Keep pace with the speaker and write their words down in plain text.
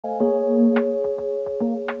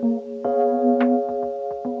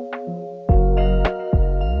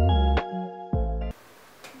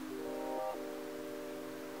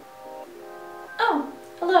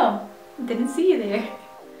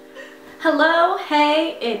Hello,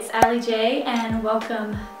 hey, it's Allie J and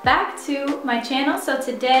welcome back to my channel. So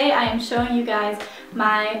today I am showing you guys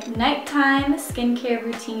my nighttime skincare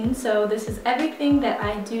routine. So this is everything that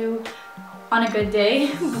I do on a good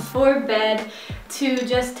day before bed to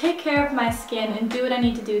just take care of my skin and do what I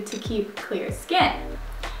need to do to keep clear skin.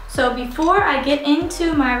 So before I get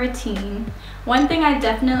into my routine, one thing I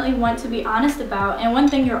definitely want to be honest about, and one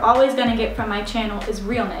thing you're always going to get from my channel, is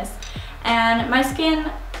realness. And my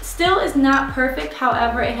skin still is not perfect,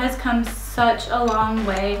 however it has come such a long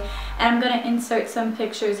way, and I'm going to insert some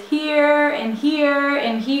pictures here and here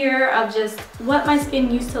and here of just what my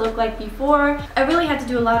skin used to look like before. I really had to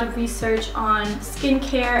do a lot of research on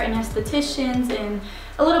skincare and estheticians and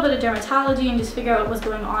a little bit of dermatology and just figure out what was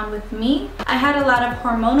going on with me. I had a lot of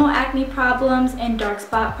hormonal acne problems and dark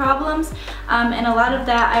spot problems, and a lot of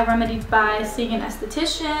that I remedied by seeing an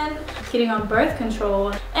esthetician, getting on birth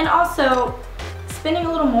control, and also spending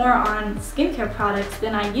a little more on skincare products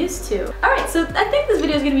than I used to. Alright, so I think this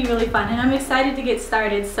video is going to be really fun and I'm excited to get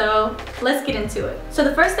started, so let's get into it. So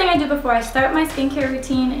the first thing I do before I start my skincare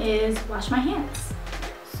routine is wash my hands.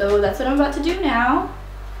 So that's what I'm about to do now.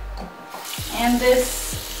 And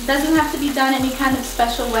this doesn't have to be done any kind of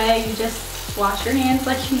special way, you just wash your hands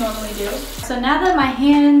like you normally do. So now that my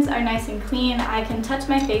hands are nice and clean, I can touch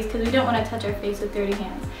my face because we don't want to touch our face with dirty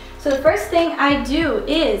hands. So the first thing I do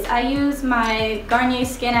is I use my Garnier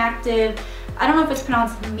Skin Active, I don't know if it's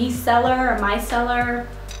pronounced micellar or micellar,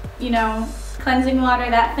 you know, cleansing water,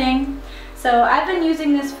 that thing. So I've been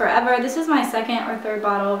using this forever. This is my second or third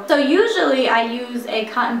bottle. So usually I use a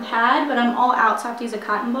cotton pad, but I'm all out, so I have to use a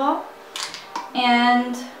cotton ball.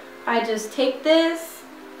 And I just take this,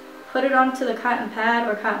 put it onto the cotton pad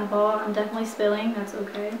or cotton ball. I'm definitely spilling, that's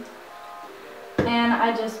okay. And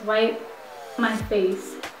I just wipe my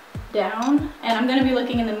face down, and I'm going to be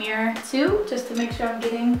looking in the mirror too, just to make sure I'm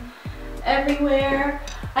getting everywhere.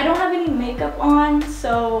 I don't have any makeup on,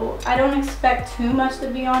 so I don't expect too much to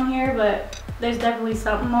be on here, but there's definitely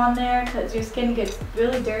something on there because your skin gets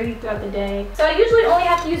really dirty throughout the day. So I usually only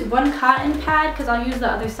have to use one cotton pad because I'll use the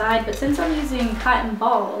other side, but since I'm using cotton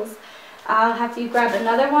balls, I'll have to grab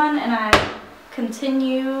another one, and I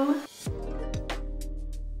continue.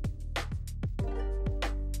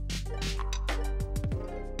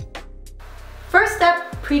 First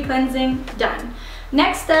step, pre-cleansing, done.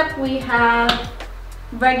 Next step, we have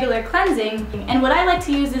regular cleansing, and what I like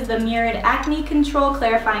to use is the Mirrored Acne Control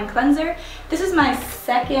Clarifying Cleanser. This is my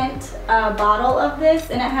second bottle of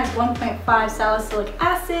this, and it has 1.5 salicylic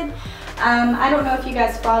acid. I don't know if you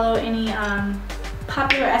guys follow any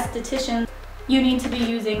popular estheticians. You need to be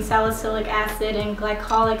using salicylic acid and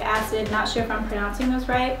glycolic acid, not sure if I'm pronouncing those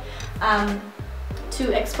right, to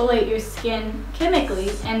exfoliate your skin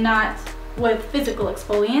chemically and not with physical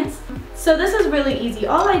exfoliants. So this is really easy.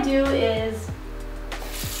 All I do is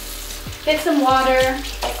get some water,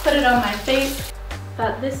 put it on my face,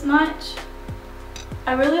 about this much.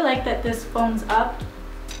 I really like that this foams up.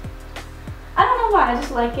 I don't know why, I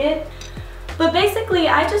just like it. But basically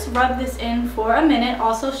I just rub this in for a minute.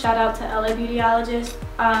 Also shout out to LA Beautyologist.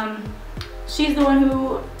 She's the one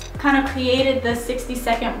who kind of created the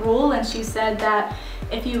 60-second rule, and she said that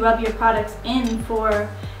if you rub your products in for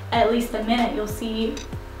at least a minute, you'll see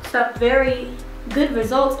some very good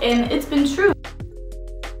results, and it's been true.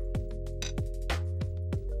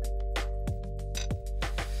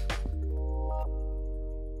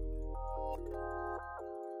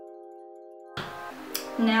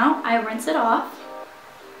 Now I rinse it off.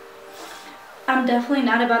 I'm definitely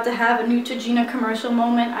not about to have a Neutrogena commercial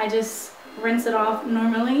moment. I just rinse it off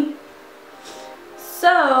normally.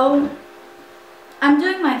 So I'm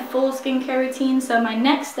doing my full skincare routine, so my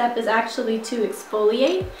next step is actually to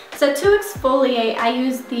exfoliate. So to exfoliate, I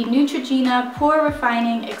use the Neutrogena Pore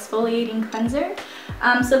Refining Exfoliating Cleanser.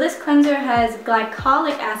 So this cleanser has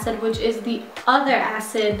glycolic acid, which is the other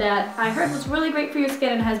acid that I heard was really great for your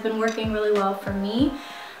skin and has been working really well for me.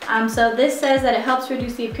 So this says that it helps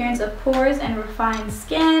reduce the appearance of pores and refine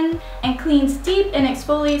skin, and cleans deep and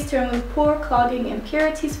exfoliates to remove pore clogging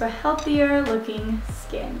impurities for healthier looking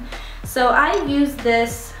skin. So I use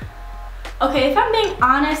this, okay, if I'm being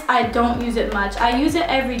honest, I don't use it much. I use it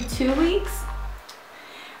every 2 weeks,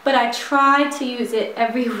 but I try to use it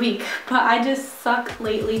every week. But I just suck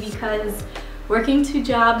lately because working 2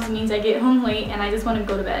 jobs means I get home late and I just want to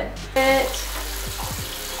go to bed.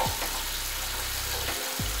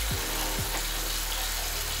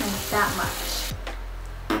 Like that much.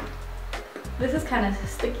 This is kind of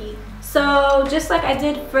sticky. So just like I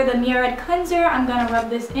did for the Mirrored Cleanser, I'm going to rub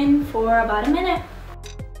this in for about a minute.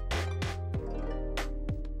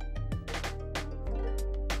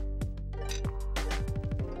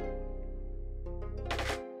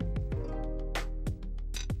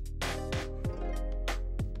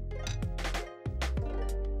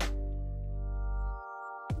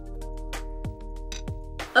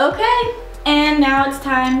 Okay, and now it's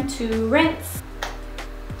time to rinse.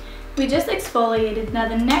 We just exfoliated. Now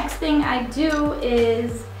the next thing I do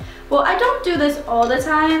is, well, I don't do this all the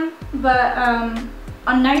time, but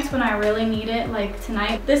on nights when I really need it, like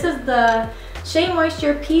tonight, this is the Shea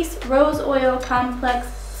Moisture Peace Rose Oil Complex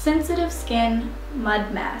Sensitive Skin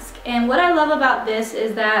Mud Mask. And what I love about this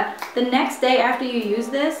is that the next day after you use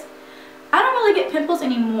this, I don't really get pimples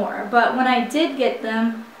anymore, but when I did get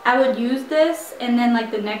them, I would use this and then like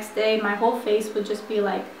the next day my whole face would just be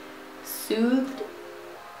like soothed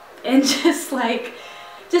and just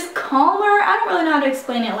calmer. I don't really know how to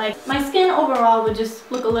explain it. Like my skin overall would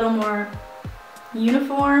just look a little more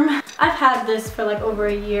uniform. I've had this for like over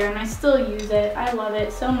a year and I still use it. I love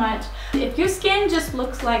it so much. If your skin just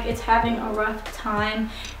looks like it's having a rough time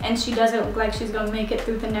and she doesn't look like she's gonna make it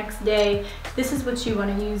through the next day, this is what you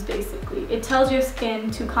want to use basically. It tells your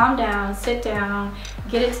skin to calm down, sit down,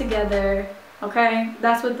 get it together, okay?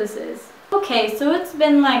 That's what this is. Okay, so it's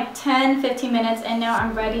been like 10-15 minutes and now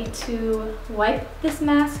I'm ready to wipe this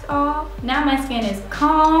mask off. Now my skin is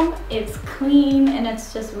calm, it's clean, and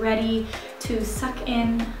it's just ready to suck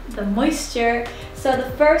in the moisture. So the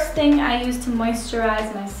first thing I use to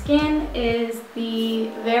moisturize my skin is the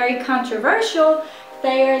very controversial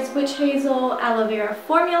Thayer's Witch Hazel Aloe Vera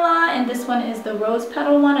Formula, and this one is the rose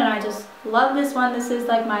petal one, and I just love this one. This is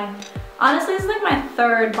like honestly, this is like my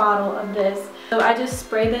third bottle of this. So I just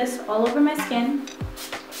spray this all over my skin.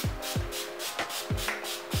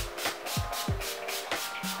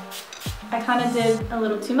 I kind of did a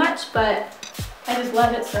little too much, but I just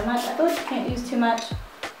love it so much. I feel like you can't use too much.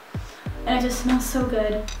 And it just smells so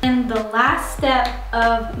good. And the last step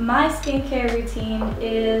of my skincare routine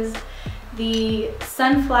is the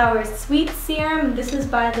Sunflower Sweet Serum. This is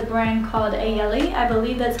by the brand called Ayeli. I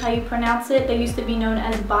believe that's how you pronounce it. They used to be known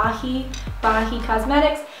as Bahi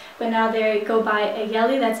Cosmetics, but now they go by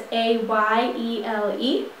Ayeli. That's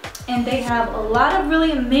A-Y-E-L-E. And they have a lot of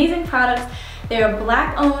really amazing products. They're a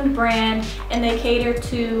black owned brand and they cater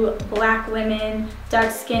to black women,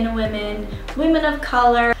 dark skinned women, women of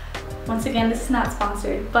color. Once again, this is not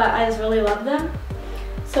sponsored, but I just really love them.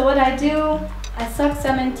 So what I do, I suck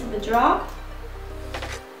some into the drop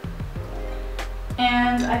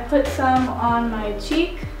and I put some on my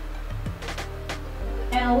cheek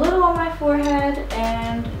and a little on my forehead,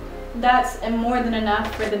 and that's more than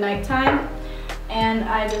enough for the nighttime, and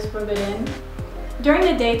I just rub it in. During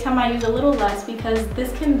the daytime I use a little less because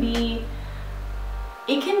this can be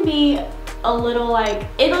a little like,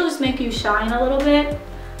 it'll just make you shine a little bit.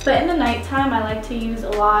 But in the nighttime, I like to use a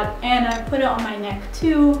lot, and I put it on my neck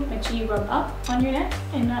too. Make sure you rub up on your neck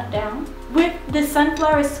and not down. With the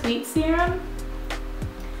Sunflower Sweet Serum,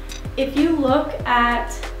 if you look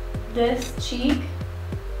at this cheek,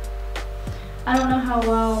 I don't know how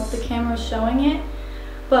well the camera is showing it,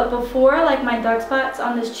 but before, like my dark spots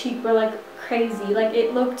on this cheek were like crazy. Like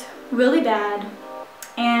it looked really bad.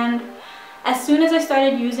 And as soon as I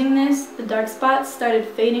started using this, the dark spots started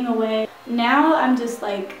fading away. Now I'm just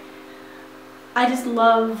like, I just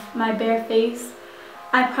love my bare face.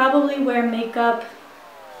 I probably wear makeup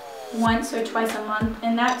once or twice a month,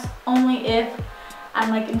 and that's only if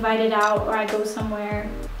I'm like invited out or I go somewhere.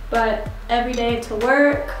 But every day to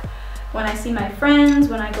work, when I see my friends,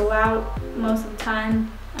 when I go out, most of the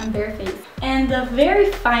time I'm barefaced. And the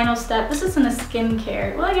very final step, this isn't a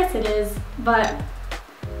skincare, well I guess it is, but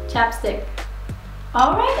chapstick.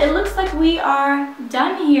 Alright, it looks like we are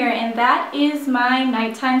done here, and that is my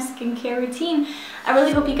nighttime skincare routine. I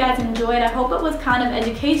really hope you guys enjoyed. I hope it was kind of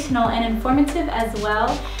educational and informative as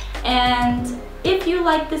well. And if you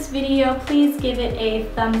like this video, please give it a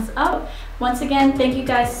thumbs up. Once again, thank you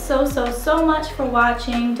guys so much for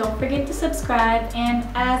watching. Don't forget to subscribe, and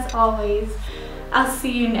as always, I'll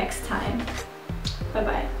see you next time. Bye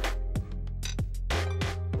bye.